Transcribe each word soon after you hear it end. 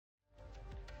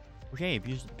Okay,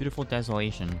 beautiful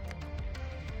Desolation.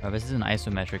 This is an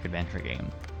isometric adventure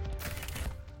game.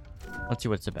 Let's see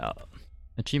what it's about.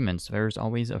 Achievements. There's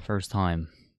always a first time.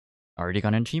 Already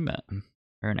got an achievement.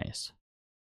 Very nice.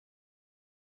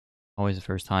 Always a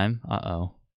first time?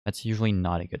 Uh-oh. That's usually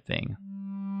not a good thing.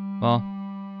 Well...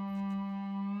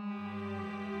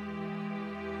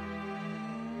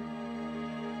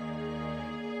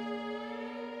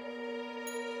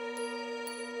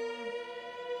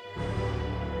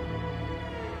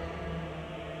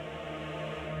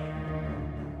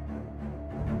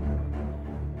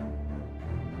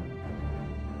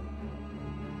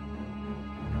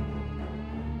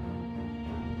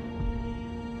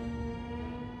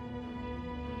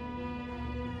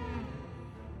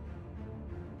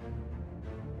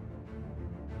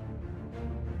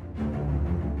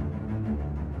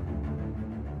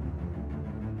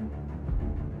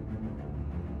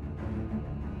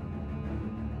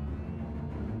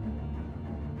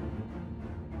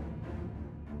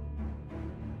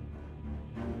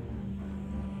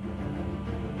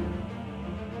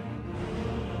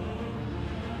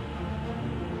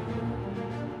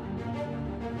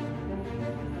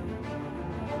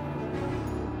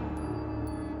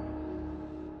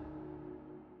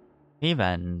 Hey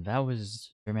then, that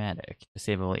was dramatic, to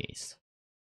say the least.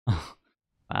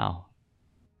 Wow.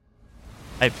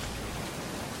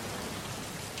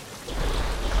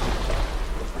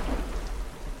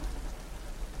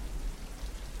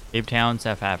 Cape Town,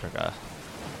 South Africa.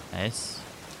 Nice.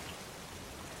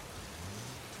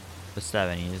 The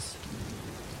 70s.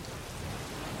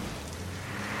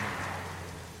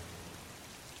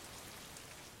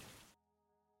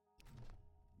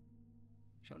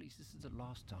 Charlize, this is the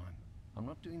last time. I'm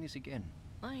not doing this again.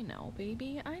 I know,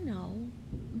 baby, I know.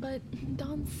 But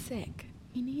Don's sick.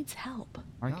 He needs help.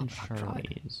 Mark and I've tried.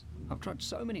 Charlize. I've tried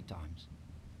so many times.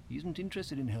 He isn't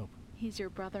interested in help. He's your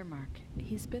brother, Mark.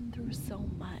 He's been through so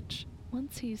much.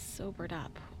 Once he's sobered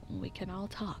up, we can all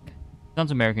talk.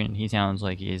 Sounds American. He sounds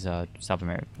like he's South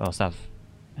American. Well, South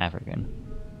African.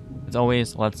 It's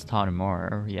always let's talk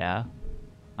more. Yeah,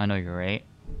 I know you're right.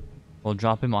 We'll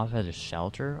drop him off at a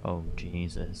shelter. Oh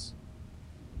Jesus.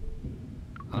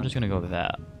 I'm just gonna go with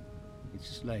that. It's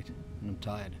just late, and I'm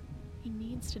tired. He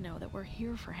needs to know that we're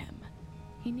here for him.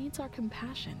 He needs our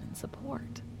compassion and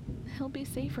support. He'll be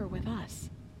safer with us.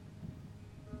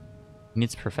 He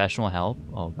needs professional help.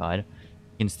 Oh God.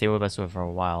 He can stay with us for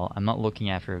a while. I'm not looking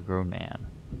after a grown man.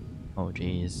 Oh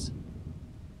jeez.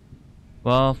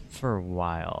 Well, for a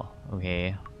while.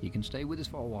 Okay. He can stay with us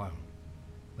for a while,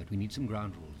 but we need some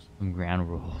ground rules. Some ground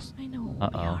rules. I know it will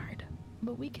be hard,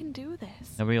 but we can do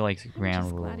this. Nobody likes I'm ground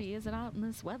just rules. glad he isn't out in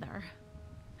this weather.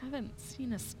 Haven't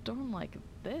seen a storm like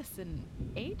this in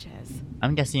ages.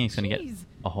 I'm guessing it's gonna get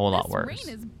a whole lot worse. This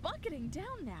rain is bucketing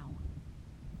down now.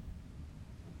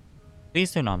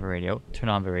 Please turn on the radio. Turn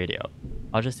on the radio.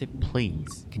 I'll just say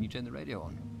please. Can you turn the radio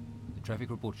on? The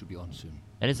traffic report should be on soon.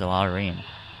 That is a lot of rain.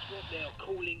 What they are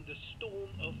calling the storm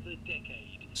of the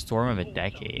decade. Storm of a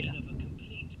decade. Of a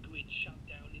complete grid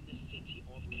shutdown in the city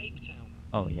of Cape Town.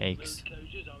 Oh yikes. Road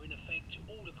closures are in effect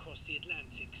all across the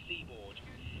Atlantic seaboard.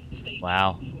 Stay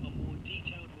Wow. tuned for a more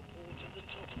detailed report at the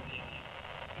top of the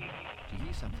hour. Do you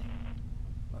hear something?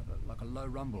 Like a low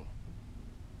rumble.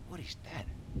 What is that?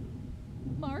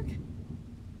 Mark,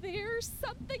 there's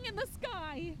something in the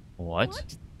sky. What?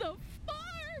 What the fuck?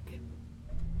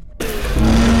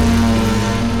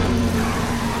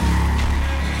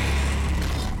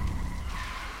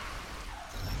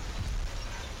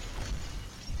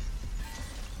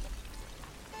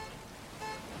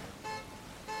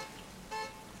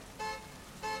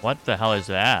 What the hell is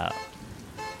that?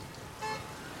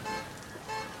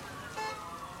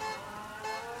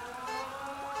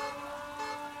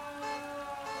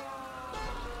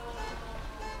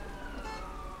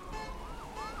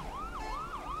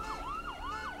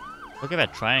 Look at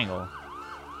that triangle.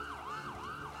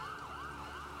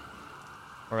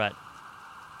 Or that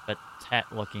tat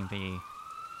looking thingy.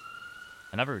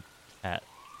 Another tat.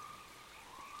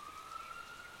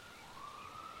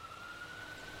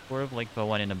 Sort of like the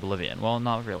one in Oblivion. Well,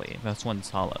 not really. This one's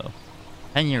hollow.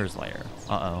 10 years later.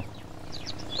 Uh-oh.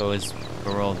 So is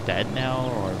the world dead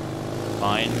now, or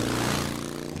fine?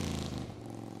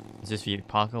 Is this the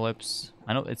apocalypse?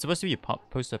 I know it's supposed to be a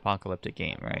post-apocalyptic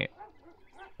game, right?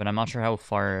 But I'm not sure how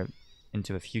far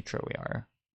into the future we are.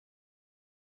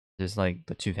 Is this like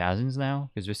the 2000s now?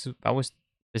 Because this is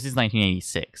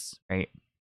 1986, right?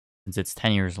 Since it's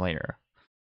 10 years later.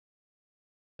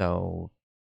 So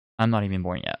I'm not even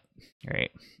born yet,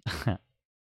 right?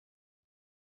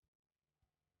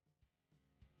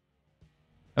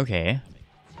 Okay.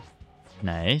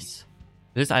 Nice.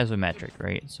 This is isometric,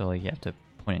 right? So like you have to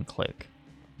point and click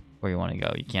where you want to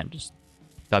go. You can't just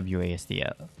WASD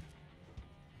out.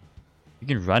 You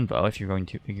can run though if you're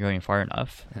going far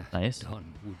enough. Nice.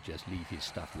 Don would just leave his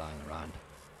stuff lying around.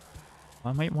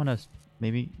 I might want to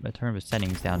maybe turn the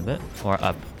settings down a bit or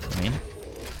up. I mean,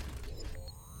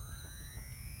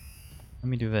 let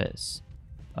me do this.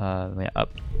 Yeah,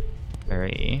 up.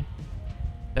 Very.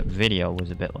 That video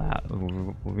was a bit loud,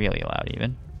 really loud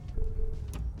even.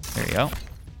 There we go.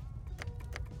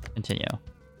 Continue.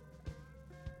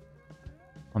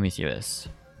 Let me see this.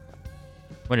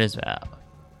 What is that?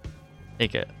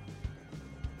 Take it.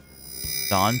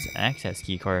 Don's access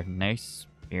key card. Nice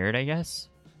beard, I guess.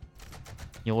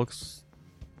 He looks...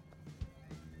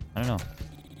 I don't know.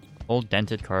 Old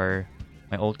dented car.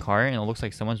 My old car, and it looks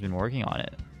like someone's been working on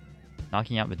it.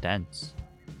 Knocking out the dents.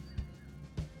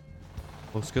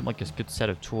 Looks good, like a good set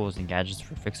of tools and gadgets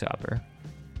for fixer-upper.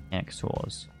 Mechanics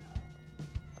tools.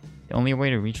 The only way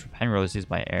to reach Penrose is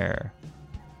by air.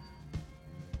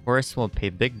 Forrest will pay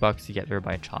big bucks to get there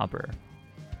by chopper.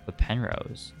 But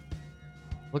Penrose.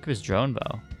 Look at his drone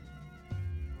bow.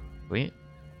 Sweet.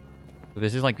 So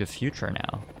this is like the future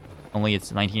now. Only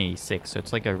it's 1986, so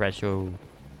it's like a retro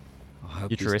I hope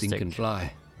futuristic this thing can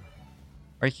fly.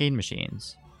 arcade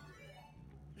machines.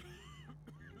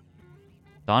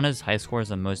 Don has high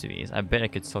scores on most of these. I bet I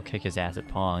could still kick his ass at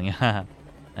Pong.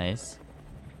 Nice.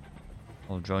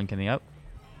 Little drone coming up.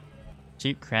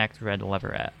 Cheap cracked red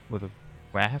leverette with a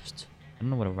raft. I don't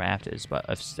know what a raft is, but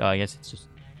I guess it's just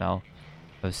smell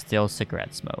of stale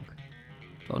cigarette smoke.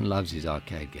 Don loves his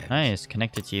arcade games. Nice.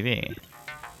 Connected TV.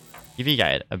 TV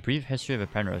Guide. A brief history of a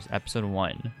Penrose. Episode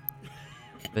 1.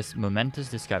 This momentous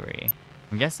discovery.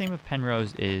 I'm guessing the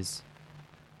Penrose is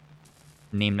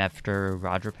named after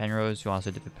Roger Penrose, who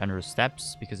also did the Penrose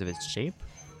Steps because of its shape.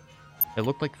 It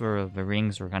looked like the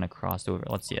rings were kind of crossed over.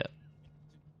 Let's see it.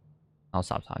 I'll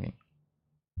stop talking.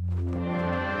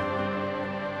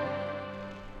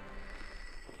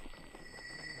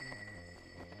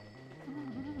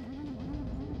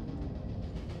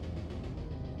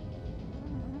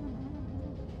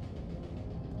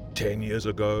 Ten years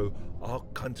ago, our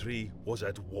country was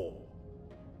at war.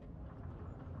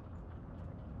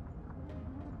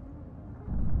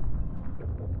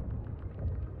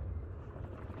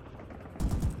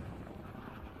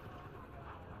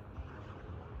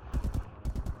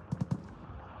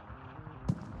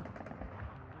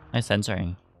 Nice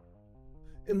censoring.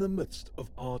 In the midst of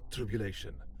our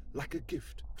tribulation, like a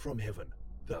gift from heaven,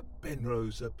 the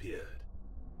Penrose appeared.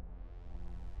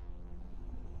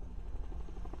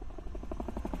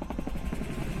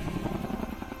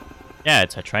 Yeah,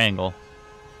 it's a triangle.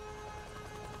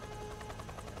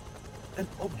 An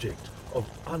object of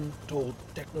untold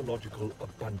technological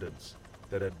abundance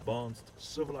that advanced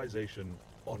civilization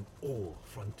on all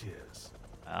frontiers.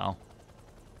 Wow.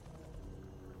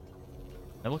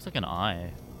 That looks like an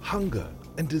eye. Hunger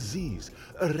and disease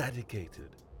eradicated,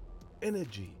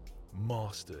 energy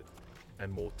mastered,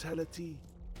 and mortality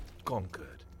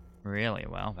conquered. Really?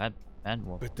 Wow. That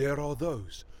will. But there are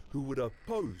those who would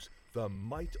oppose the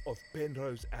might of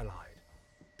Penrose allied,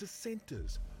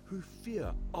 dissenters who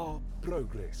fear our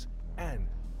progress and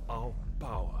our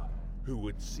power, who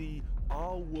would see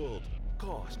our world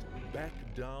cast back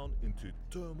down into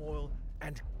turmoil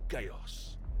and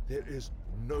chaos. There is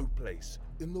no place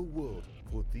in the world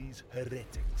for these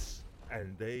heretics,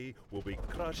 and they will be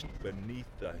crushed beneath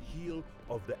the heel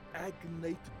of the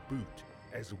agnate boot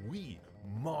as we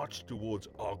march towards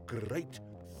our great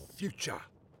future.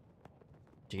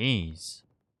 Jeez.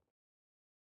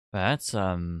 That's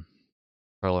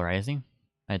polarizing,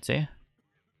 I'd say.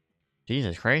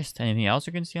 Jesus Christ. Anything else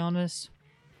you can see on this?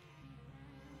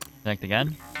 Connect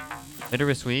again. Later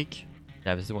this week.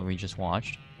 Yeah, this is what we just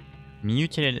watched.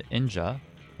 Mutated Ninja.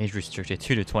 Age restricted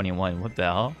 2 to 21. What the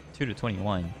hell? 2 to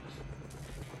 21.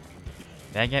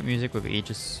 Baggat music with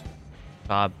ages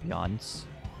beyonds.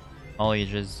 All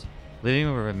ages.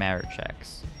 Living with marriage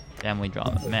checks. Family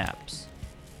drama. Maps.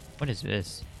 What is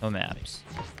this? No maps.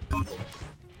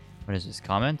 What is this?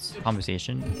 Comments?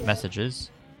 Conversation?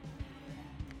 Messages?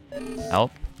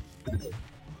 Help?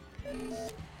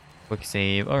 Quick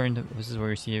save. Or this is where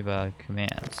we receive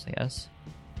commands, I guess.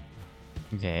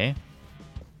 Okay.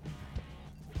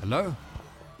 Hello?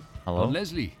 Hello?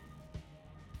 Leslie.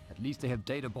 At least they have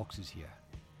data boxes here.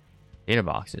 Data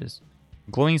boxes.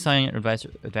 Glowing sign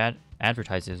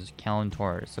advertises Callan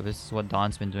tours. So this is what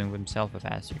Don's been doing with himself the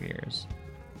past few years.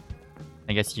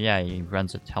 I guess, yeah, he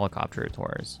runs a helicopter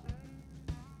tours.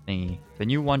 Thingy. The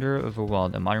new wonder of the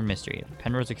world, a modern mystery. The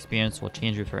Penrose experience will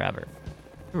change you forever.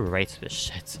 Who writes this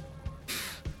shit?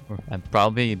 I'm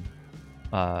probably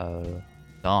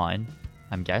Dawn,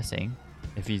 I'm guessing,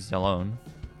 if he's alone.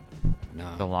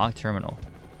 No. The locked terminal,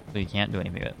 so you can't do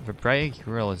anything with it. The bright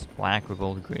grill is black with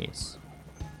gold grease.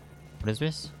 What is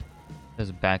this? There's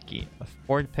a back gate. A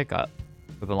Ford pickup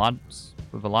with a lot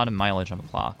of mileage on the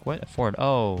clock. What? A Ford?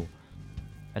 Oh,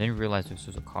 I didn't realize this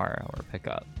was a car or a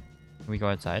pickup. Can we go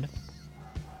outside?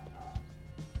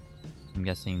 I'm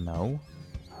guessing no.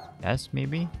 Yes,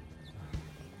 maybe.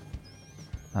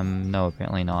 No,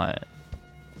 apparently not.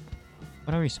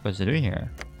 What are we supposed to do here?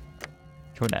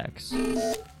 Codex.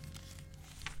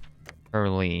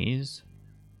 Release.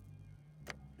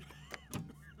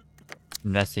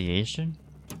 Investigation.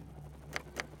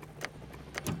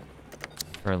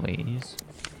 Release.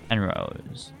 And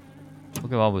Rose.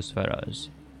 Look at all those photos.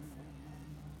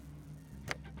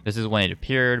 This is when it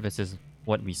appeared. This is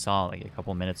what we saw like a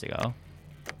couple minutes ago.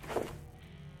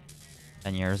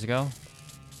 10 years ago.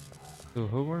 So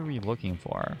who were we looking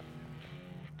for?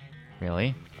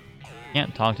 Really?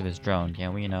 Can't talk to this drone,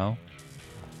 can we? No.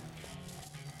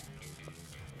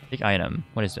 Big item.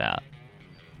 What is that?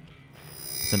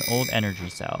 It's an old energy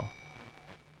cell.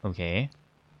 Okay.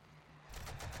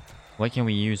 What can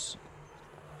we use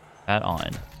that on?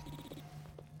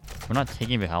 We're not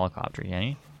taking the helicopter, can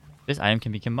we? This item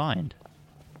can be combined.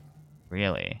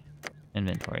 Really?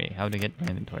 Inventory. How to get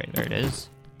inventory? There it is.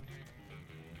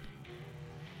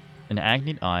 An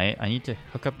Agnate eye. I need to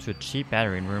hook up to a cheap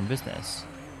battery and we're in business.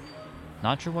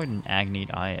 Not sure what an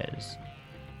Agnate eye is.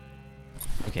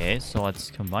 Okay, so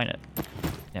let's combine it.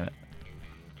 Damn it.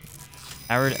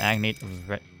 Powered Agnate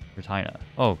retina.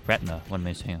 Oh, retina. What am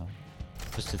I saying?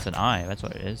 Just it's an eye. That's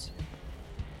what it is.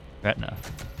 Retina.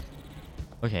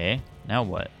 Okay, now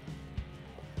what?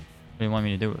 What do you want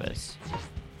me to do with this?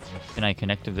 Can I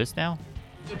connect to this now?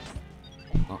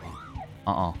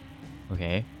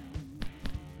 Okay.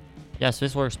 Yes,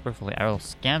 this works perfectly. I will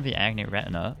scan the Agnate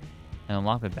retina and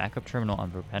unlock the backup terminal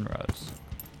on the Penrose.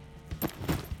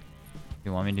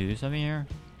 You want me to do something here?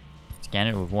 Scan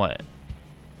it with what?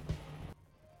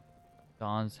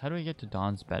 Dawn's. How do we get to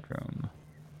Dawn's bedroom?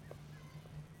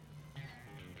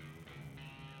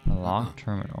 Unlock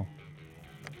terminal.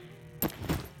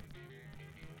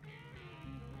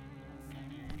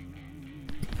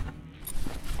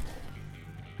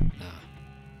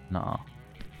 No.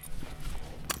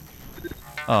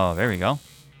 Oh, there we go.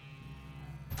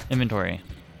 Inventory.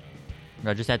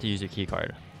 I just had to use a key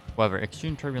card. However,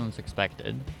 extreme turbulence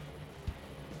expected.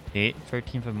 Date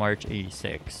 13th of March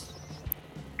 86.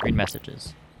 Read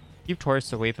messages. Keep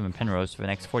tourists away from the Penrose for the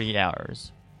next 48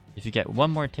 hours. If you get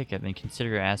one more ticket, then consider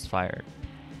your ass fired.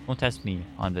 Don't test me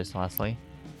on this, Leslie.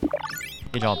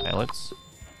 Page all pilots.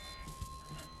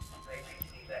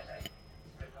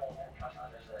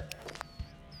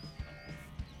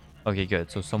 Okay, good.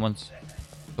 So someone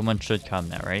should come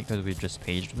now, right? Because we've just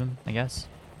paged them, I guess.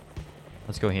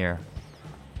 Let's go here.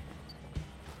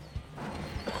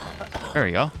 There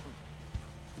we go.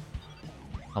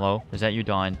 Hello? Is that you,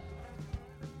 Dawn?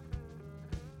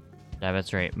 Yeah,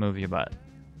 that's right. Move your butt.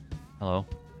 Hello?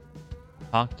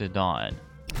 Talk to Dawn.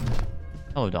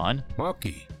 Hello, Dawn.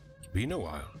 Marky, it's been a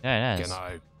while. Yeah, it has.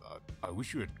 Can I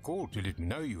wish you had called to let me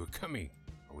know you were coming.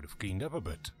 I would have cleaned up a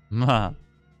bit.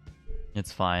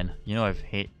 It's fine. You know I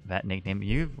hate that nickname.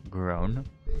 You've grown.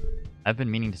 I've been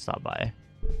meaning to stop by.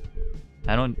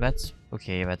 That's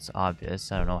okay, that's obvious.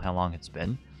 I don't know how long it's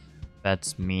been.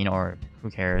 That's mean, or who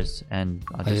cares, and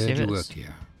I'll I just heard say you this. worked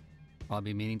here. I'll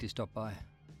be meaning to stop by.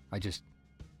 I just,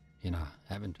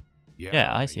 haven't.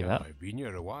 Yeah, I see that. I've been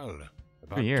here a while.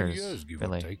 About 2 years, 2 years, give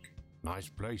really. or take. Nice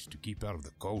place to keep out of the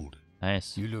cold.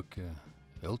 Nice. You look,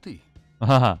 healthy.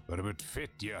 But a bit fit,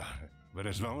 yeah. But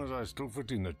as long as I still fit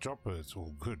in the chopper, it's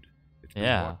all good. It's been,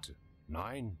 Yeah. what,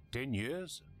 9, 10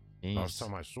 years? Last Jeez.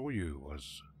 time I saw you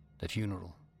was... The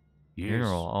funeral. Yes,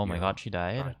 Funeral. Oh my yeah, god, she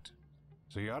died? Right.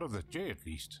 So you're out of the chair at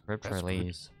least. Rip That's good.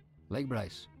 release. Leg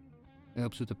brace.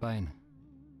 Helps with the pain.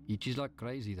 Itches like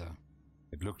crazy, though.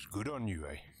 It looks good on you,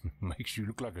 eh? Makes you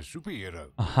look like a superhero.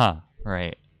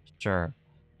 Right. Sure.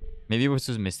 Maybe it was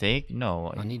a mistake?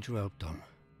 No. I need your help, Tom.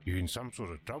 You're in some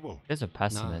sort of trouble. There's a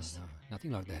pessimist. No,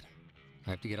 nothing like that.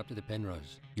 I have to get up to the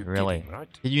Penrose. You're Really? kidding, right?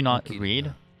 Did you not Not kidding, read?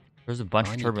 no. There's a bunch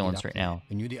I of need to get turbulence up right there, now.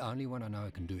 And you're the only one I know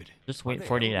who can do it. Just Why wait the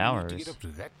 48 hell do you need hours. to get up to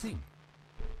that thing?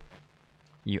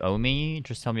 You owe me?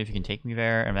 Just tell me if you can take me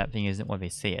there, and that thing isn't what they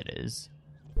say it is.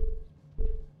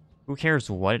 Who cares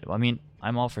what? I mean,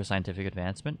 I'm all for scientific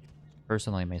advancement,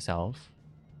 personally myself.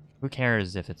 Who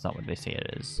cares if it's not what they say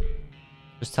it is?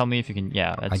 Just tell me if you can.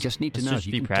 Yeah, I just need to let's know just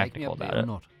if be you can take me practical up there about or it.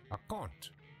 not. I can't.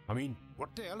 I mean,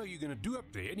 what the hell are you going to do up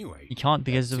there anyway? You can't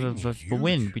because That of thing is the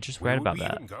wind. huge. We just Where read would about we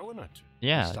that. even go in it?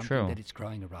 Yeah, There's something true. that it's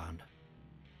growing around.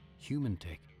 Human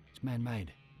tech. It's It's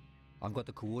man-made. I've got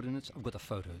the coordinates, I've got the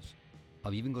photos.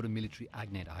 I've even got a military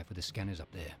agnet eye for the scanners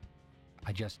up there.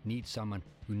 I just need someone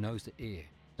who knows the air.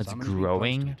 It's Someone who's been close to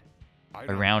growing it. I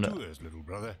around. don't do this, little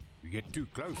brother. We get too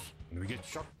close and we get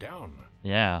shot down.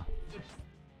 Yeah.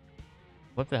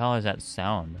 What the hell is that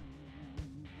sound?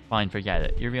 Fine, forget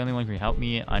it. You're the only one who can help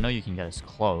me. I know you can get us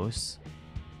close.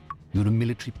 You're a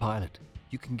military pilot.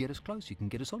 You can get us close, you can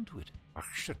get us onto it. Ah,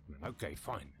 shit, man. Okay,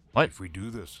 fine. What? If we do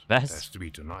this, That's- it has to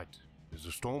be tonight. There's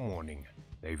a storm warning.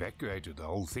 They evacuated the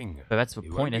whole thing. But that's the There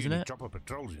point, won't be isn't any it? chopper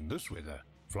patrols in this weather.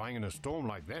 Flying in a storm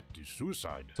like that is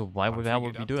suicide. So why Once the hell we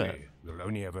would get we up do there, it? We'll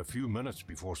only have a few minutes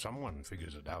before someone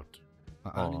figures it out.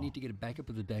 I only Oh. need to get a backup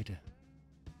of the data.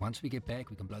 Once we get back,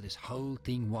 we can blow this whole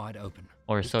thing wide open.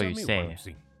 Or Just so tell you me say. one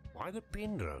thing. Why the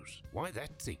Penrose? Why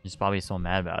that thing? He's probably so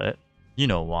mad about it. You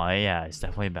know why? Yeah, it's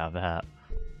definitely about that.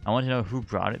 I want to know who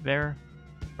brought it there.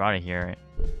 Brought it here.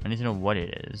 I need to know what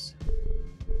it is.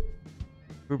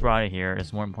 Who brought it here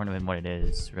is more important than what it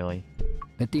is, really.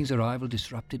 That thing's arrival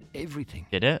disrupted everything.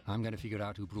 Did it? I'm gonna figure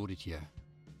out who brought it here.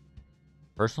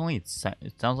 Personally, it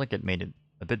sounds like it made it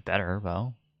a bit better,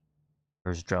 though.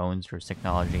 There's drones, there's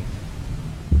technology.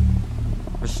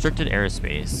 Restricted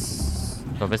airspace.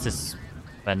 So this is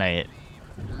at night.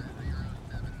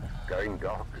 Going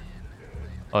dark.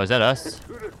 Oh, is that us?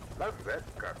 Who'd have loved that,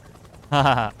 Captain?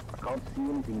 Haha. I can't see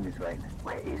anything this rain.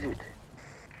 Where is it?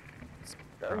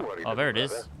 Don't worry, Oh, there it little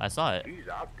is. brother. I saw it. He's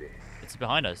out there. It's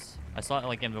behind us. I saw it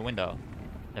like in the window.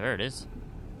 Yeah, there it is.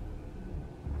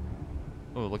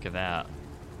 Oh, look at that.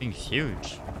 Thing's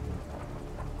huge.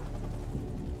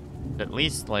 At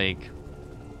least like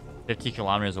 50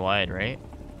 kilometers wide, right?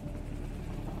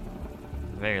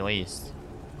 At the very least.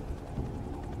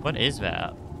 What is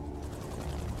that?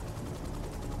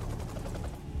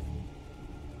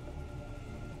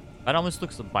 That almost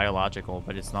looks biological,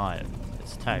 but it's not.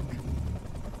 It's tech.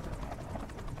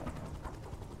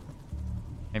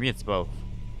 Maybe it's both.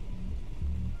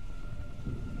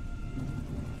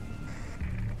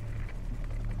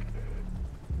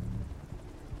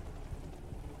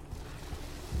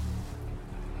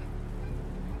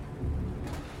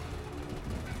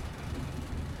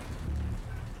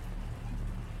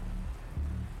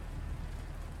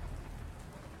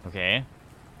 Okay.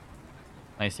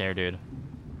 Nice hair, dude.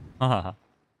 Haha.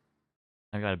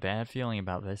 I got a bad feeling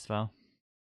about this, though.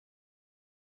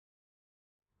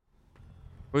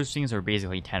 Those things are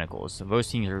basically tentacles. So those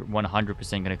things are 100%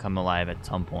 going to come alive at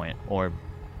some point or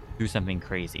do something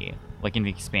crazy, like in the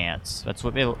Expanse. That's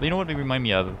what they, you know what they remind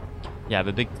me of? Yeah,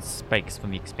 the big spikes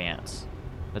from the Expanse.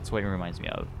 That's what it reminds me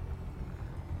of.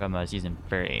 From season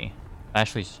 3.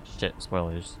 Actually, shit,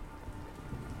 spoilers.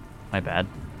 My bad.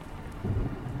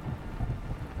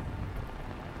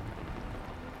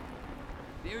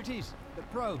 There it is, the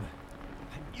probe.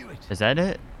 I knew it. Is that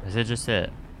it? Is it just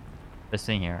it? This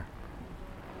thing here.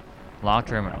 Lock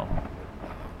terminal.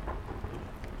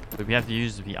 But we have to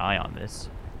use the eye on this,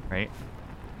 right?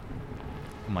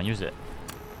 Come on, use it.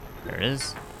 There it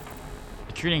is.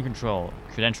 Security and control.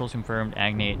 Credentials confirmed.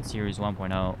 Agnate Series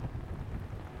 1.0.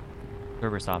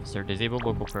 Service officer. Disable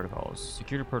local protocols.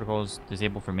 Security protocols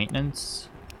disabled for maintenance.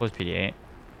 Close PDA.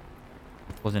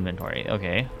 Close inventory.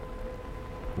 Okay.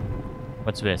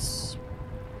 What's this?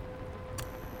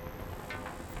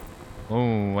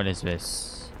 Oh, what is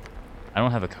this? I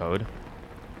don't have a code.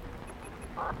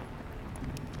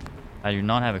 I do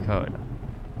not have a code.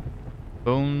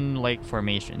 Bone-like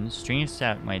formation. Strange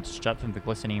sap might jut from the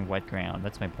glistening wet ground.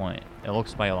 That's my point. It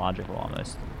looks biological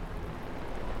almost.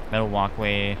 Metal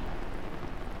walkway.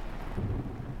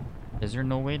 Is there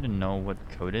no way to know what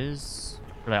the code is?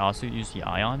 Could I also use the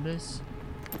eye on this?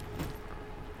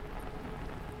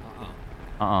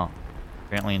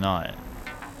 Apparently not.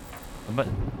 But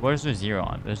where's the 0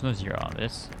 on? There's no 0 on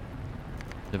this.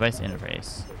 Device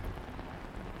interface.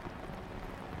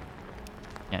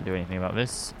 Can't do anything about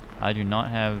this. I do not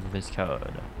have this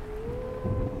code.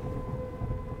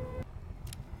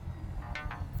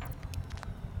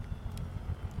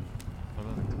 What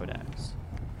about the codex?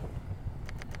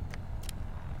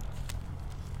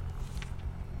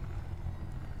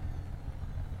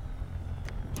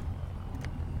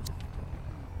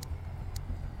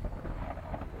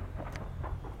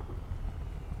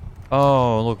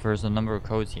 Oh, look, there's a number of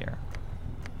codes here.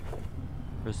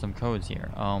 There's some codes here.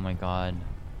 Oh my god.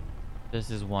 This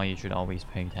is why you should always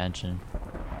pay attention.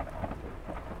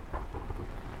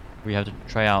 We have to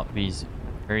try out these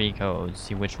 30 codes,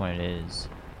 see which one it is.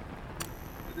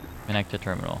 Connect to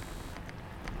terminal.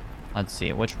 Let's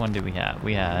see, which one do we have?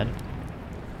 We had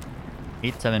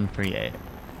 8738.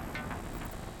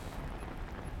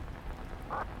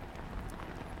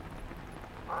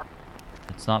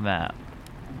 It's not that.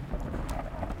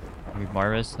 We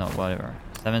Barvis? No, whatever.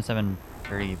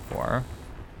 7734.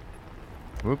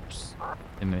 Whoops.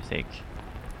 A mistake.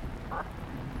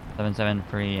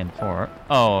 773 and 4.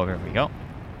 Oh, there we go.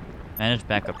 Manage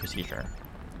backup procedure.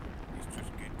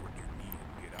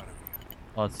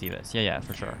 Oh, let's see this. Yeah,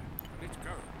 for sure.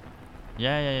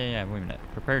 Yeah. Wait a minute.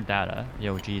 Prepare data.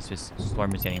 Yo, geez, this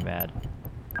storm is getting bad.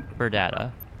 Prepare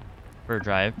data. Prepare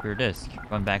drive. Prepare disk.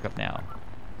 Run backup now.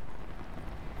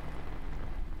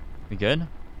 We good?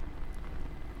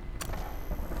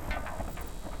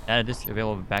 Data disk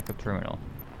available backup terminal.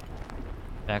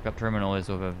 Backup terminal is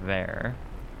over there.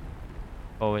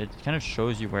 Oh, it kind of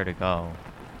shows you where to go.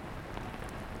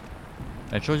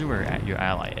 It shows you where your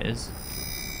ally is.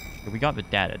 We got the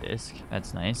data disk.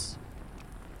 That's nice.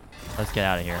 Let's get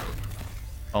out of here.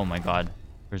 Oh my god.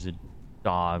 There's a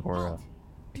dog or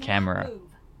a camera.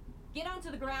 Get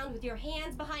onto the ground with your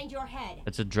hands behind your head.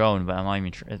 It's a drone, but I'm not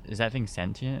even sure. Is that thing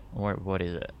sentient? Or what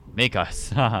is it? Make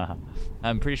us.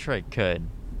 I'm pretty sure it could.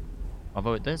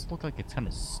 Although it does look like it's kind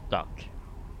of stuck.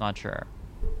 Not sure.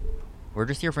 We're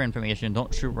just here for information.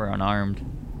 Don't shoot, we're unarmed.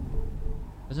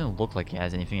 Doesn't look like it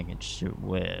has anything I can shoot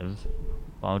with.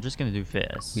 Well, I'm just gonna do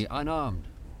this. We're unarmed.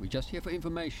 We're just here for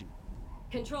information.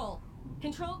 Control,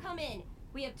 come in.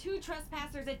 We have 2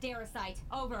 trespassers at Desolate.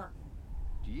 Over.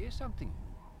 Do you hear something?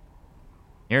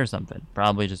 Here's something.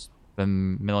 Probably just the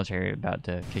military about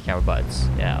to kick our butts.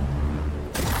 Yeah.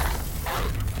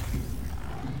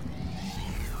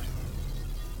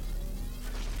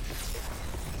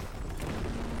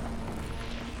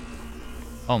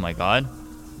 Oh my god.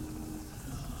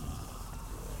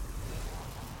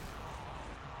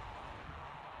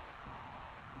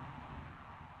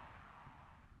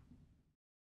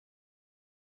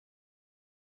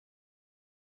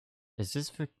 Is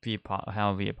this for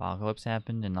how the apocalypse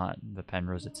happened and not the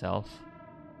Penrose itself?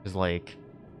 Because, like,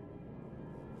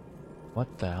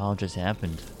 what the hell just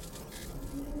happened?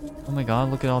 Oh my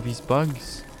god, look at all these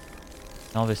bugs.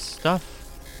 And all this stuff.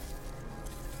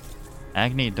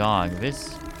 Agni dog,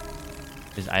 this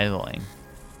is idling.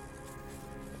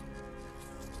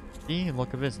 See,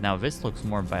 look at this. Now this looks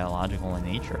more biological in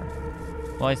nature.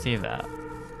 Well, I see that.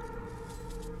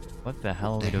 What the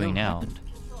hell are we doing now?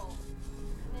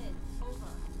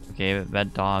 Okay,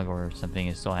 that dog or something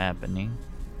is still happening.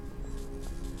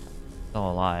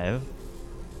 Still alive.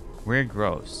 Weird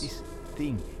gross. This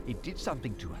thing, it did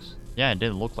something to us. Yeah, it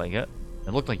did look like it.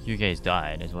 It looked like you guys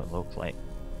died, is what it looked like.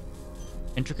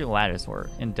 Intricate lattice work.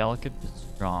 Indelicate but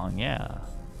strong, yeah.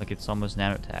 Like it's almost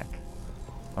nanotech.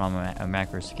 But on a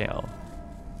macro scale.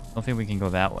 Don't think we can go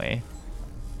that way.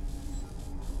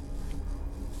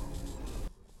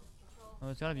 Oh,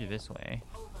 it's gotta be this way.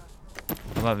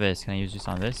 What about this? Can I use this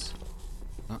on this?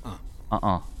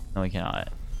 No, we cannot.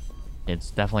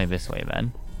 It's definitely this way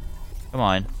then. Come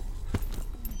on.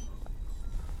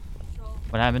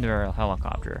 What happened to our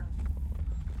helicopter?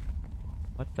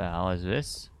 What the hell is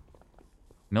this?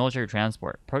 Military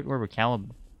transport. Part where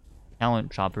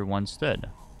talent chopper once stood.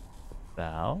 The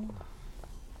hell?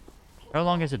 How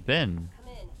long has it been?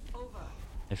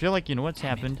 I feel like, you know what's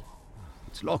happened?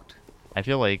 It's locked. I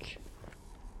feel like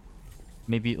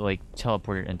maybe like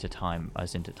teleported into time,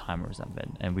 us into time or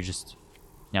something, and we just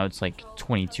now it's like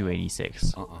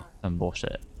 2286. Some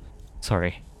bullshit.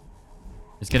 Sorry.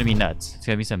 It's gonna be nuts. It's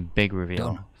gonna be some big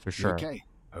reveal. Done. For sure. Okay.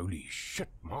 Holy shit,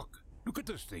 Mark. Look at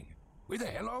this thing. Where the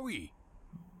hell are we?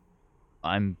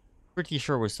 I'm pretty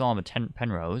sure we're still on the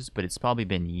Penrose, but it's probably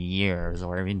been years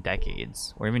or even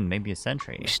decades or even maybe a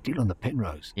century. We're still on the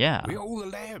Penrose. Yeah. Where are all the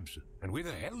labs? And where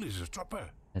the hell is the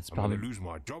chopper? It's I'm probably gonna lose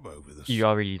my job over this. You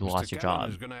already Mr. lost your Callan job.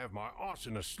 is gonna have my ass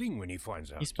in a sling when he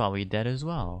finds out. He's probably dead as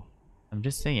well. I'm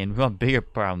just saying, we got bigger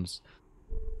problems.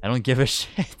 I don't give a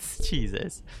shit.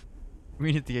 Jesus.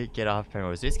 We need to get off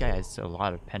Penrose. This guy has a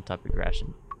lot of pent-up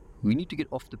aggression. We need to get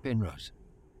off the Penrose.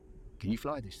 Can you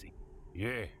fly this thing?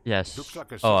 Yeah. Yes. Looks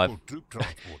like a Oh, simple troop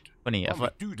transport. Funny, I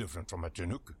thought too different from a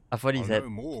Chinook. he said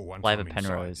fly the I'm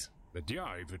Penrose. inside. But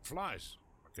yeah, if it flies,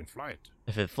 I can fly it.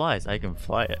 If it flies, I can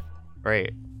fly it.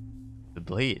 Right. If it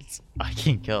bleeds, I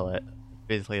can kill it.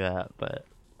 Basically that, but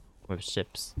with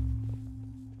ships.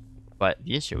 But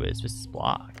the issue is this is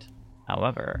blocked.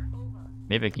 However,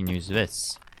 maybe I can use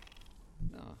this.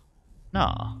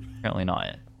 No, apparently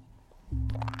not.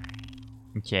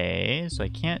 Okay, so I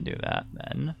can't do that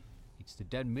then. It's the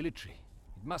dead military.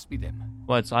 It must be them.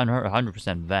 Well, it's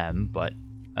 100% them, but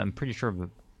I'm pretty sure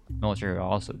the military are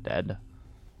also dead.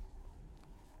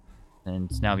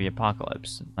 And it's now the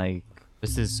apocalypse. Like,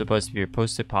 this is supposed to be a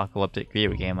post-apocalyptic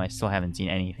video game. I still haven't seen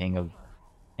anything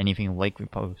like the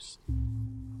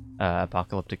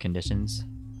post-apocalyptic conditions.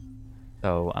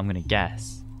 So I'm gonna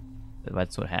guess that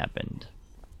that's what happened.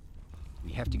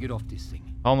 We have to get off this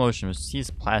thing. All motion was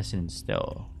seized placid and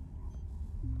still.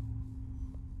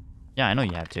 Yeah, I know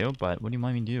you have to, but what do you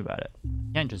want me to do about it?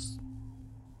 You can't just...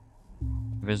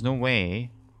 There's no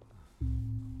way.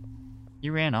 He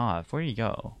ran off. Where did he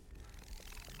go?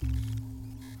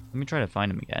 Let me try to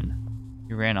find him again.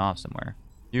 He ran off somewhere.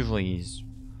 Usually he's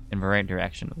in the right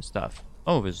direction with stuff.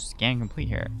 Oh, there's scan complete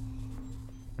here.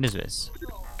 What is this?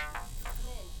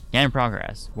 Scan in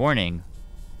progress. Warning.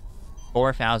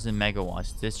 4,000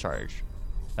 megawatts discharge.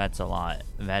 That's a lot.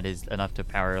 That is enough to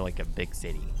power like a big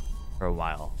city for a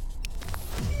while.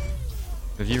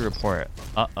 Review report.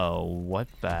 Uh-oh. What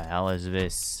the hell is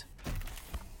this?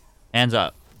 Hands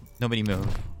up. Nobody move.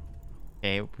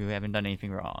 Okay, we haven't done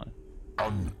anything wrong.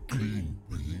 Unclean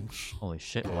beings. Holy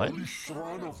shit, The what? holy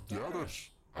shrine of Darius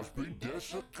has been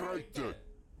desecrated.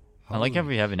 I like how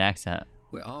we have an accent.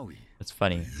 Where are we? That's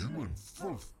funny. Human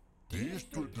filth dares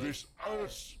to address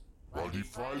us while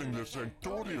defiling the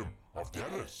sanctorium of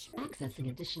Darius. Accessing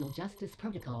additional justice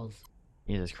protocols.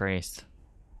 Jesus Christ.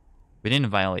 We didn't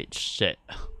violate shit.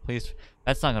 Please,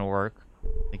 that's not gonna work.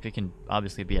 Like, they can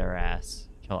obviously beat our ass.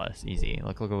 Kill us, easy.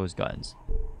 Look at those guns.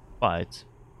 But,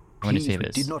 I'm gonna say Please, we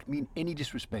this. did not mean any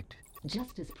disrespect.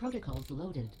 Justice protocols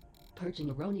loaded. Purging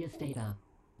erroneous data.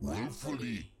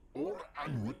 Willfully or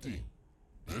unwitting,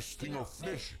 this thing of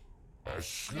flesh has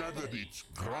slathered its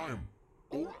grime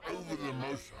all over the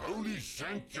most holy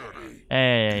sanctuary.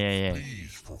 Hey.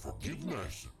 Pleas for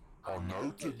forgiveness are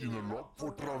noted in a log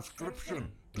for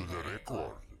transcription to the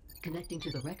record. Connecting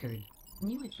to the record.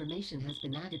 New information has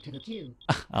been added to the queue.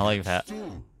 I like that.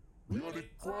 Still, we are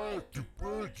required to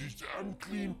purge its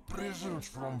unclean presence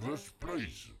from this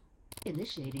place.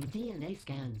 Initiating DNA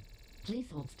scan. Please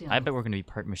hold still. I bet we're gonna be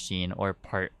part machine or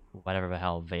part whatever the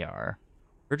hell they are.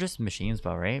 We're just machines,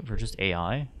 though, right? We're just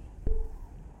AI.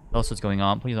 Tell us what's going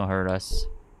on. Please don't hurt us.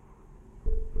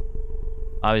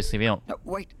 Obviously, we don't. No,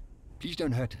 wait. Please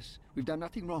don't hurt us. We've done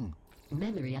nothing wrong.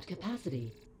 Memory at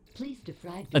capacity. Please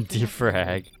defrag. A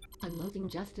defrag. Unloading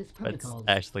justice That's protocols.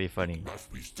 actually funny. It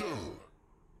must be still.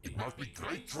 It must be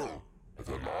grateful that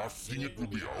the last thing it will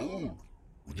behold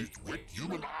with its wet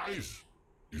human eyes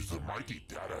is the mighty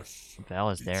Darius. What the hell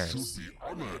is It theirs? should be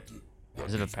honored that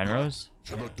Is it a its Penrose?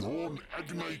 blood shall adorn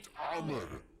agnate armor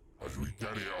as we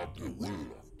carry out the will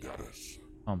of Darius.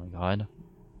 Oh my god.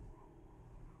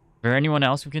 Is there anyone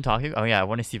else we can talk to? Oh yeah, I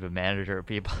want to see the manager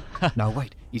people. Now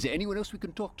wait. Is there anyone else we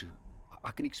can talk to?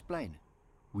 I can explain.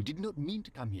 We did not mean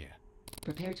to come here.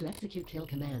 Prepare to execute kill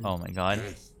command. Oh my god.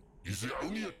 Death is the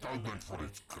only atonement for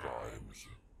its crimes.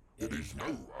 There is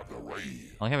no other way.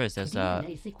 I like how it says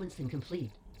DNA sequencing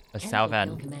complete. a Cancel South kill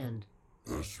Ad. command.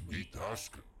 This meat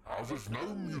husk houses no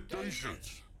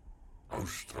mutations. How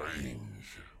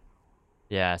strange.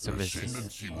 Yeah, so The this is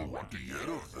Ascendancy will want to hear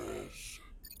of this.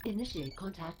 Initiate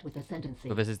contact with Ascendancy.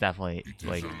 so this is definitely It is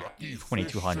like a lucky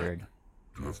 2200. fish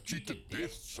to have cheated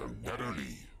death so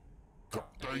narrowly.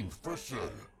 Captain Fisher,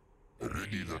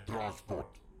 ready the transport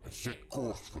and set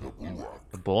course for the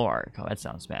bulwark. The bulwark. Oh, that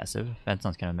sounds massive. That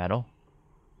sounds kind of metal.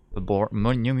 The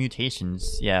new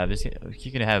mutations. Yeah, this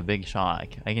you're gonna have a big shock.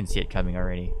 I can see it coming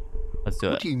already. Let's do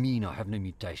What it. do you mean I have no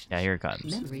mutations? Yeah, here it comes.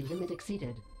 Memory limit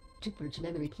exceeded. To purge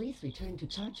memory, please return to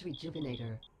charge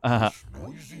rejuvenator. This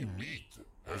noisy meat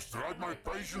has tried my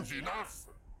patience enough.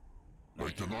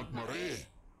 Lieutenant Marais,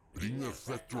 bring the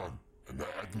fat one and the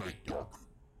agnate dog.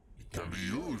 It can be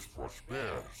used for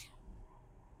spares.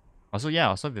 Also, yeah,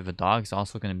 also the dog's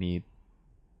also gonna be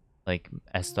like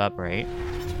messed up, right?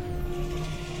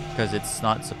 Because it's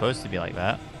not supposed to be like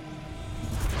that.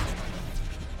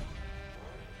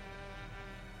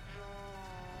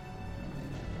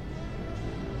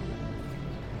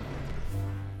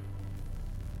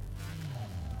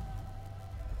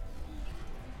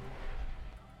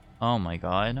 Oh my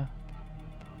god.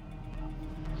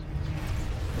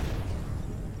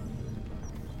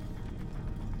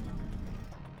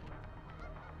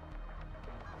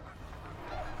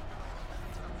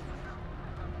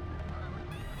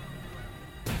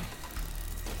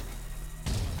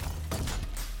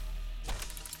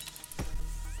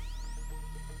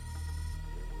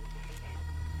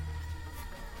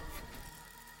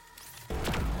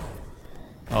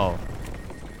 Oh.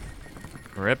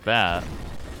 Rip that.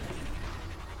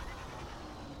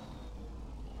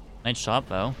 Nice shot,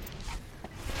 though.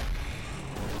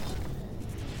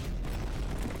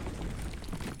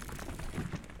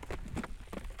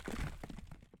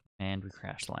 And we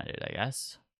crash landed, I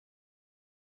guess.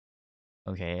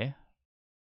 Okay.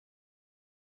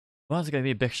 Well, it's gonna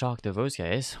be a big shock to those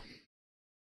guys.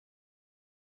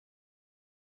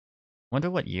 Wonder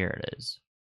what year it is.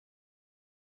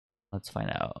 Let's find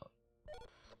out.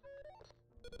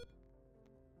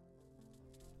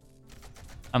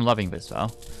 I'm loving this though.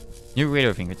 New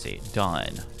radio frequency. Dawn.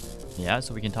 Yeah,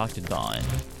 so we can talk to Dawn.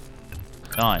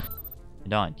 Dawn.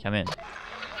 Dawn, come in.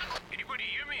 Anybody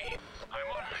hear me? I'm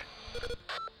on.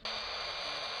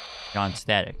 Dawn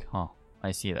static. Huh.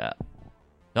 I see that.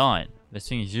 Dawn. This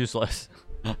thing is useless.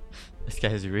 This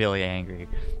guy's really angry.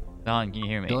 Dawn, can you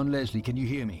hear me? Don Leslie, can you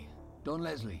hear me? Don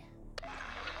Leslie.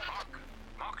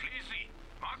 Mark Leslie.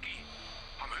 Marky.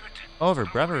 I'm hurt. Over, Come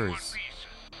on, brothers.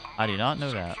 please. I do not know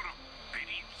Some that. sort of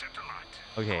petty satellite.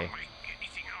 Okay. Can't make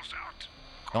anything else out.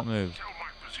 Don't move. Tell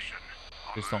my position.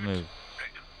 I'm Just don't hurt. move.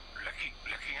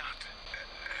 Looking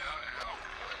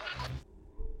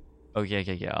out.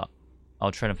 Okay, yeah.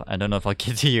 I'll try to. I don't know if I'll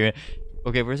get to you.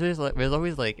 Okay, there's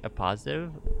always like a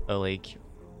positive, a like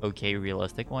okay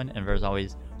realistic one, and there's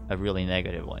always a really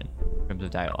negative one in terms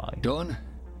of dialogue. Don,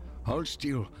 hold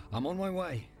still. I'm on my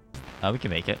way. We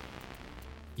can make it.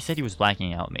 He said he was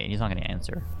blacking out, mate. He's not gonna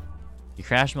answer. You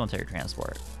crashed military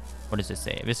transport. What does it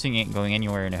say? This thing ain't going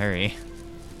anywhere in a hurry.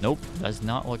 Nope, does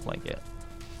not look like it.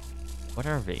 What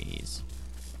are these?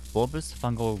 Bulbous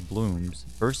fungal blooms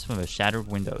burst from the shattered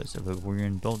windows of a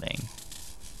ruined building.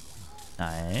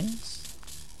 Nice.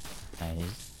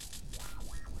 Nice.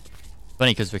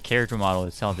 Funny because the character model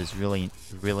itself is really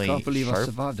Can't believe I sharp,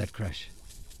 survived that crash.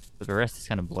 but the rest is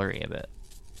kind of blurry a bit.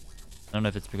 I don't know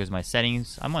if it's because of my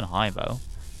settings. I'm on high though,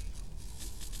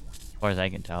 as far as I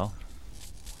can tell.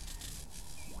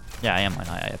 Yeah, I am on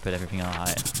high. I put everything on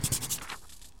high.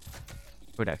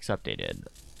 Codex updated.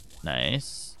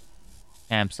 Nice.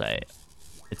 Campsite.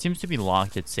 It seems to be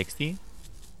locked at 60.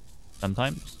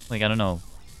 Sometimes. Like, I don't know.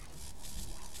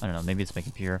 Maybe it's my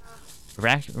computer. A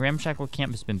ramshackle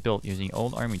camp has been built using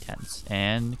old army tents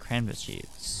and canvas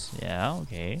sheets. Yeah,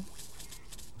 okay.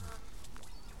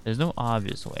 There's no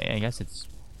obvious way. I guess it's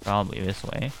probably this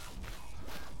way.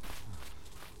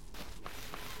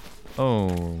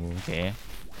 Oh, okay.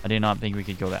 I did not think we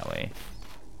could go that way.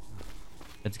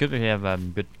 It's good that we have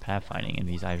good pathfinding in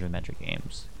these isometric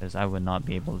games, because I would not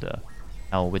be able to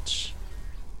tell which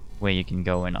way you can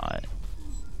go or not.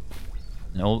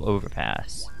 An old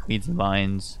overpass. Weeds and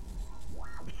vines.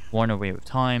 Worn away with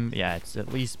time. Yeah, it's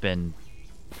at least been...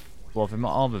 Well, from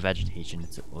all the vegetation,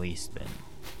 it's at least been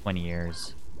 20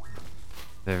 years.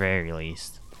 At the very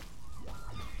least.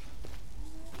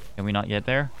 Can we not get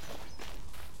there?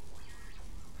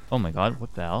 Oh my god,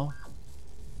 what the hell?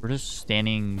 We're just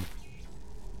standing...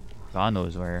 God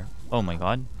knows where. Oh my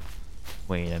god.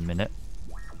 Wait a minute.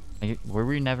 Were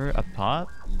we never up top?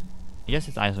 I guess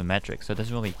it's isometric, so it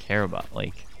doesn't really care about,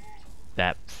 like,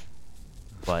 depth.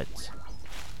 But...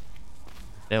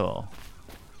 still.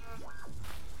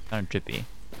 Kind of trippy.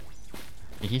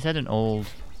 He said an old...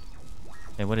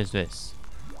 Hey, what is this?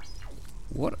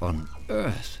 What on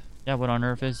earth? Yeah, what on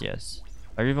earth is this?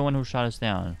 Are you the one who shot us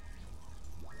down?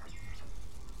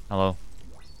 Hello?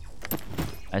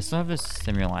 I still have this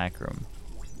simulacrum.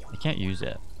 I can't use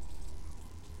it.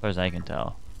 As far as I can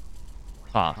tell.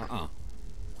 Talk.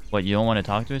 What, you don't want to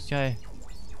talk to this guy?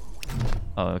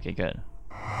 Oh, okay, good.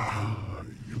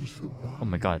 Oh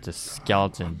my god, it's a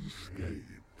skeleton.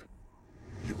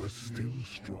 You are still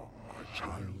strong, my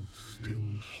child, still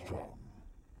strong.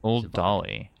 Old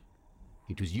Dolly.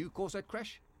 It was you caused that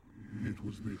crash? It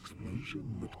was the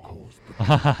explosion that caused the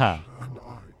crash, and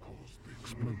I caused the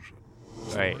explosion.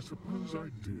 So Right. I suppose I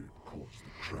did cause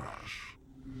the crash.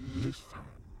 This time.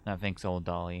 No, thanks, old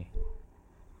Dolly.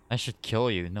 I should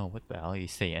kill you. No, what the hell are you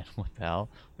saying? What the hell?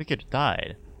 We could have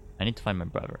died. I need to find my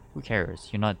brother. Who cares?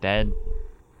 You're not dead.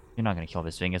 You're not gonna kill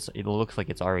this thing. It looks like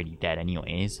it's already dead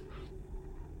anyways.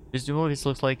 This what this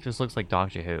looks like? This looks like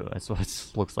Doctor Who. That's what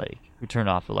it looks like. Who turned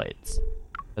off the lights?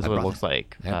 That's what it looks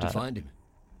like. I have to find him.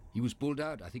 He was pulled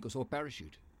out. I think I saw a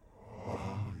parachute.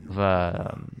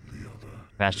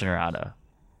 Bastionerada.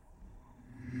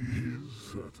 He is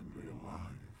certainly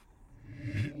alive.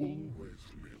 He always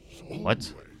lives.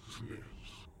 What? Always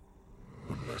lives.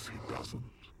 Unless he doesn't.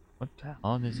 What the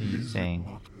hell is he saying?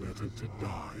 Not better to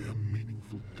die a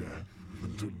meaningful death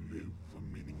than to live a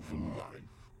meaningful life.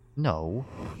 No.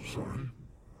 I'm sorry.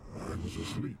 I was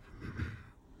asleep.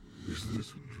 Is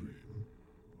this a dream?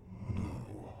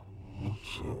 No, not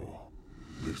so.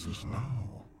 This is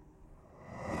now.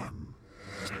 I'm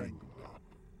tangled up.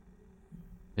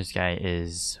 This guy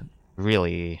is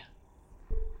really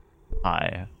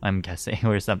high, I'm guessing,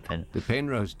 or something. The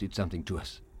Penrose did something to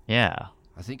us. Yeah.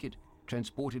 I think it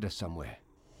transported us somewhere.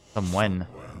 When?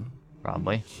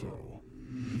 Probably. So,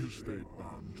 you stayed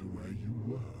bound to where you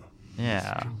were.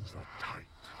 Yeah. The strings are tight,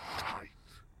 tight.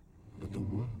 But the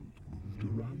world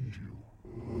moved around you.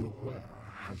 The where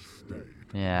has stayed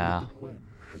Yeah. when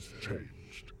has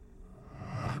changed.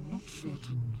 I'm not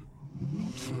certain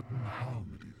how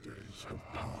many days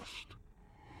have passed.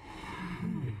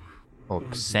 Oh,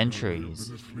 centuries.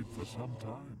 Been asleep for some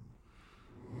time.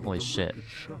 Holy The shit. record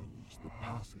shows the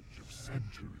passage of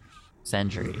centuries.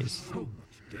 Centuries. So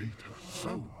much data,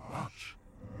 so much,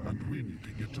 and we need to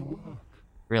get to work.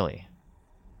 Really?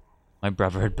 My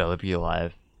brother had better be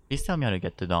alive. Please tell me how to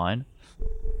get to Dawn. You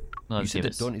Let's said do that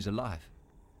this. Don is alive.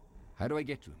 How do I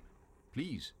get to him?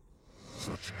 Please.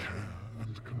 Such care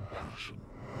and compassion.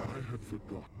 I had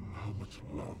forgotten how much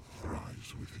love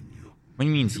thrives within you. What do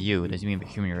you mean to you? Does he mean the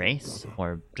human race?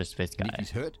 Or just this And guy? if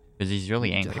he's hurt, Because he's really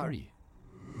we need to angry. hurry.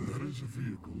 There is a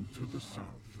vehicle to the south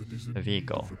that is in A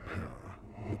vehicle. need of repair.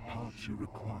 The parts you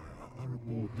require are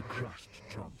aboard the crashed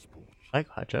transport. I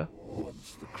gotcha.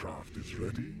 Once the craft is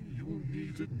ready, you will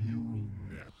need a neural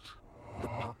net. The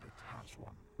puppet has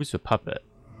one. Who's the puppet?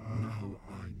 Now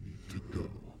I need to go.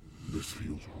 This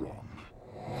feels wrong.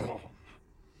 Wrong.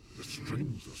 The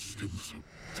strings are still so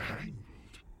tangled.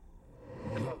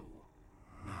 Go.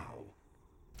 Now.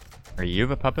 Are you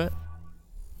the puppet?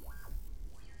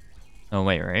 Oh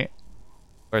wait, right?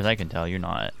 As far as I can tell, you're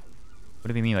not. What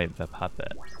do we mean by the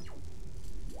puppet?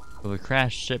 Well, the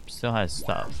crashed ship still has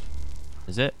stuff.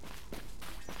 Is it?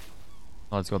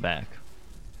 Let's go back.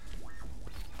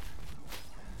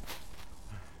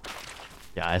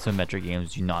 Yeah, isometric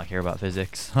games do not care about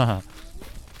physics.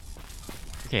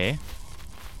 Okay.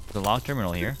 There's a locked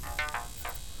terminal here.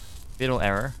 Fatal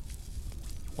error.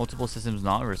 Multiple systems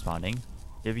not responding.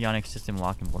 Avionics system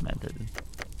lock implemented.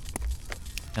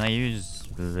 Can I use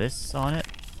this on it?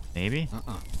 Maybe?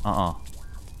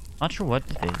 Not sure what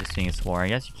this thing is for. I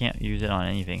guess you can't use it on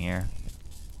anything here.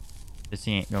 This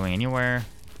thing ain't going anywhere.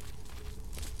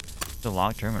 It's a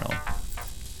locked terminal.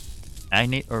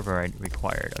 Magnate override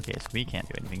required. Okay, so we can't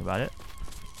do anything about it.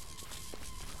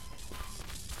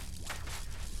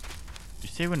 You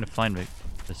say when to find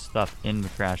the stuff in the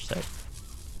crash site.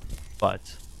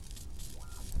 But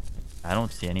I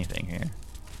don't see anything here.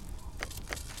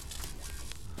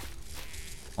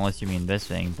 Unless you mean this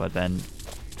thing, but then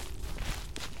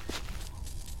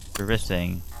for this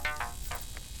thing,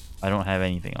 I don't have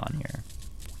anything on here.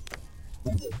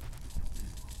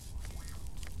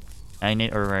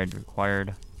 Magnate override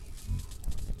required.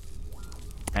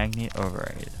 Magnate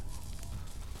override.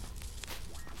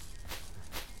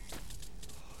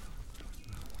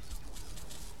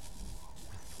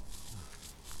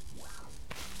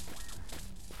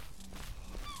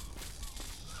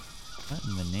 What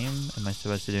in the name am I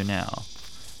supposed to do now?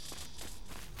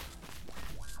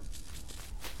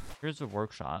 Here's the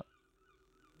workshop.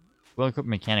 Well-equipped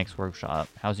mechanics workshop.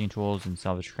 Housing tools and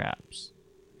salvage scraps.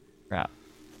 Crap.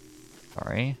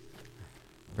 Sorry.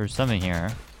 There's something here.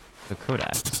 The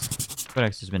codex.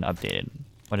 Codex has been updated.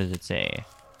 What does it say?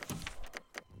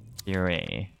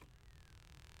 Theory.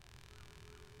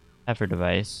 Heifer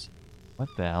device. What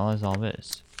the hell is all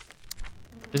this?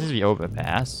 This is the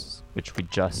overpass, which we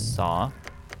just saw.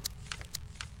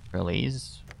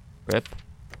 Release. Rip.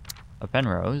 A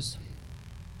Penrose.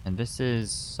 And this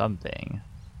is something.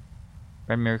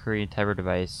 Red Mercury, Tether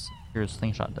device. Here's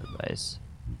slingshot device.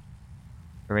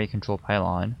 Array control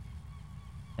pylon.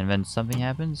 And when something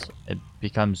happens, it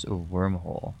becomes a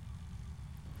wormhole.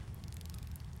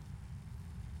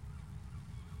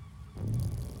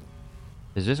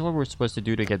 Is this what we're supposed to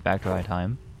do to get back to our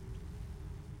time?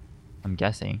 I'm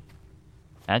guessing.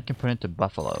 Add component to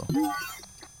Buffalo.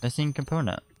 Missing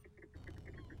component.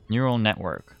 Neural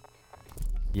network.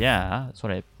 Yeah, that's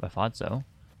what I thought so.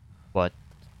 But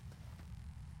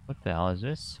what the hell is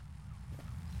this?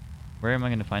 Where am I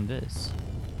going to find this?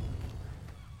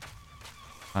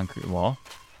 Concrete wall.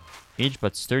 Aged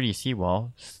but sturdy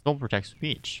seawall. Still protects the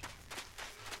beach.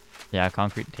 Yeah,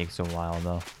 concrete takes a while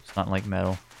though. It's not like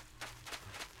metal.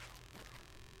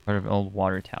 Part of an old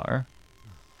water tower.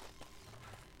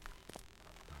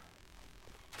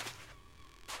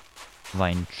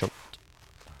 Vine choked.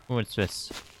 Oh, what's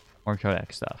this? More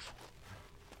codex stuff.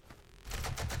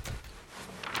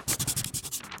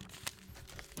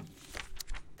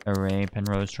 Array,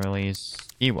 Penrose, Charlie's,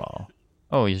 seawall.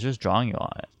 Oh, he's just drawing you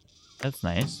on it. That's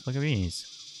nice. Look at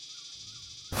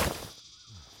these.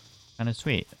 Kinda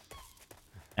sweet.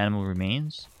 Animal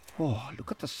remains? Oh,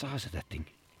 look at the size of that thing.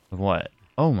 Of what?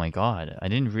 Oh my god, I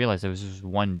didn't realize there was just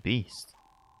one beast.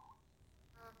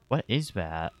 What is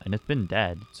that? And it's been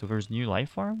dead, so there's new life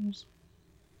forms?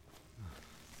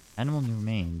 Animal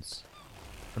remains.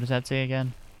 What does that say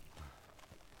again?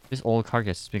 This old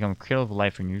carcass has become a cradle of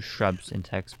life for new shrubs,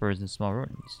 insects, birds, and small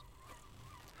rodents.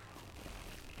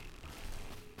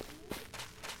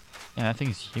 Yeah, that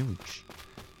thing's huge.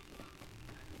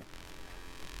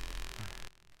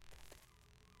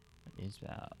 is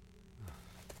that?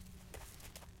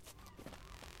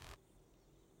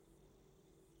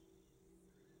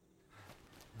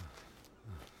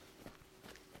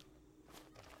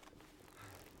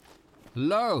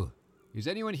 Hello? Is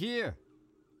anyone here?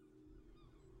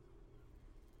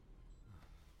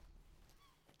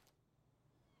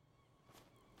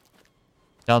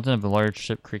 Skeleton of a large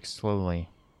ship creaks slowly,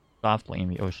 softly in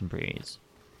the ocean breeze.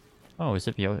 Oh, is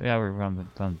it the ocean? Yeah, we're on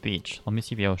the beach. Let me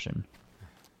see the ocean.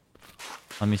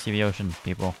 Let me see the ocean,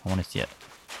 people. I want to see it.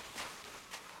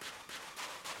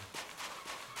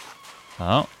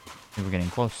 Oh, I think we're getting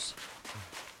close.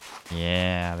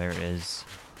 Yeah, there it is.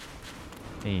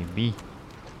 Hey, B.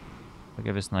 Look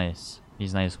at this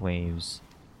these nice waves.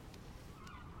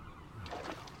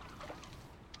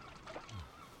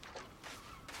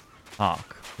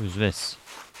 Hawk, who's this?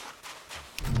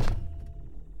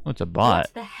 Oh, it's a bot.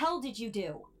 What the hell did you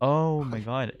do? Oh my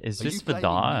god, is Are you this the blaming me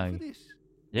dog? for this? It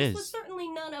This was is. certainly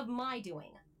none of my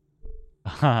doing.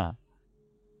 Haha.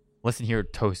 Listen here,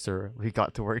 Toaster. We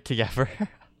got to work together.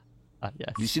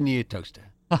 Yes. Listen here, Toaster.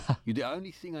 You're the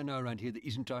only thing I know around here that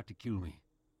isn't trying to kill me.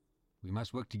 We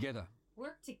must work together.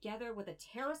 Work together with a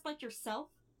terrorist like yourself?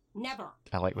 Never.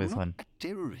 I like I'm this not one. a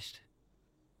terrorist.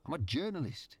 I'm a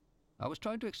journalist. I was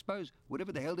trying to expose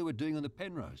whatever the hell they were doing on the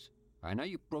Penrose. I know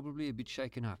you're probably a bit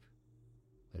shaken up,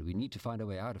 but we need to find a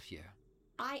way out of here.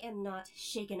 I am not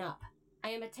shaken up. I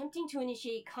am attempting to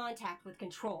initiate contact with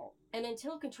Control, and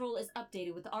until Control is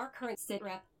updated with our current sit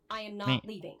rep, I am not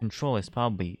leaving. Control is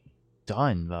probably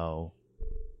done, though.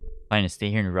 Fine to stay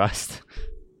here and rust.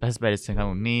 Best bet is to come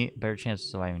with me. Better chance of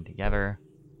surviving together.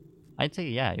 I'd say,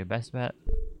 yeah, your best bet.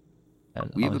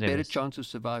 We have a better chance of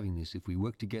surviving this if we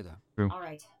work together. True.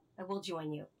 Alright, I will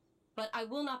join you. But I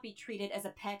will not be treated as a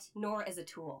pet nor as a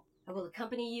tool. I will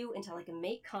accompany you until I can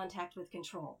make contact with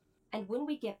Control. And when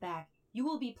we get back, you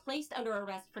will be placed under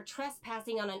arrest for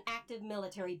trespassing on an active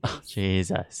military base.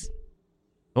 Jesus.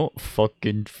 Don't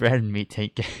fucking threaten me,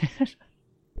 take it.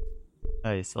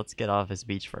 Nice, let's get off this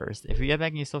beach first. If we get back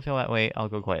and you still feel that way, I'll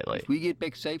go quietly. If we get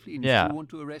back safely and you Yeah. still want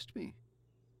to arrest me,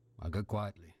 I'll go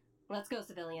quietly. Let's go,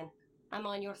 civilian. I'm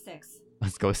on your 6.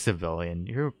 Let's go, civilian.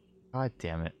 You're... God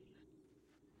damn it.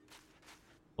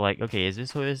 Like, okay, is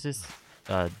this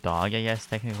dog, I guess,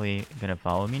 technically gonna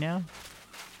follow me now?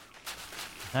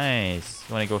 Nice.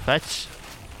 You wanna go fetch?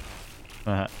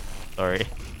 Sorry.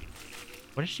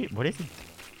 What is it?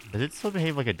 Does it still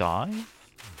behave like a dog?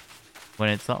 When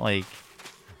it's not like...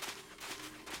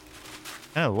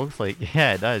 Oh, it looks like...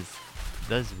 Yeah, it does. It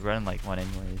does run like one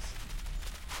anyways.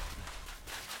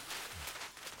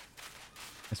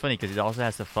 It's funny because it also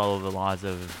has to follow the laws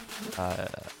of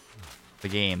the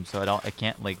game, so it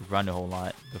can't like run a whole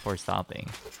lot before stopping.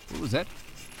 What was that?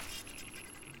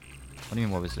 What do you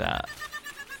mean, what was that?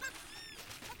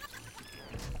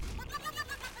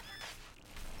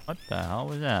 What the hell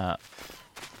was that?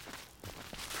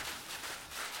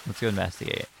 Let's go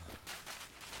investigate.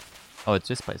 Oh, it's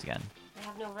this place again. I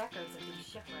have no records of these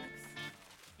shipwrecks.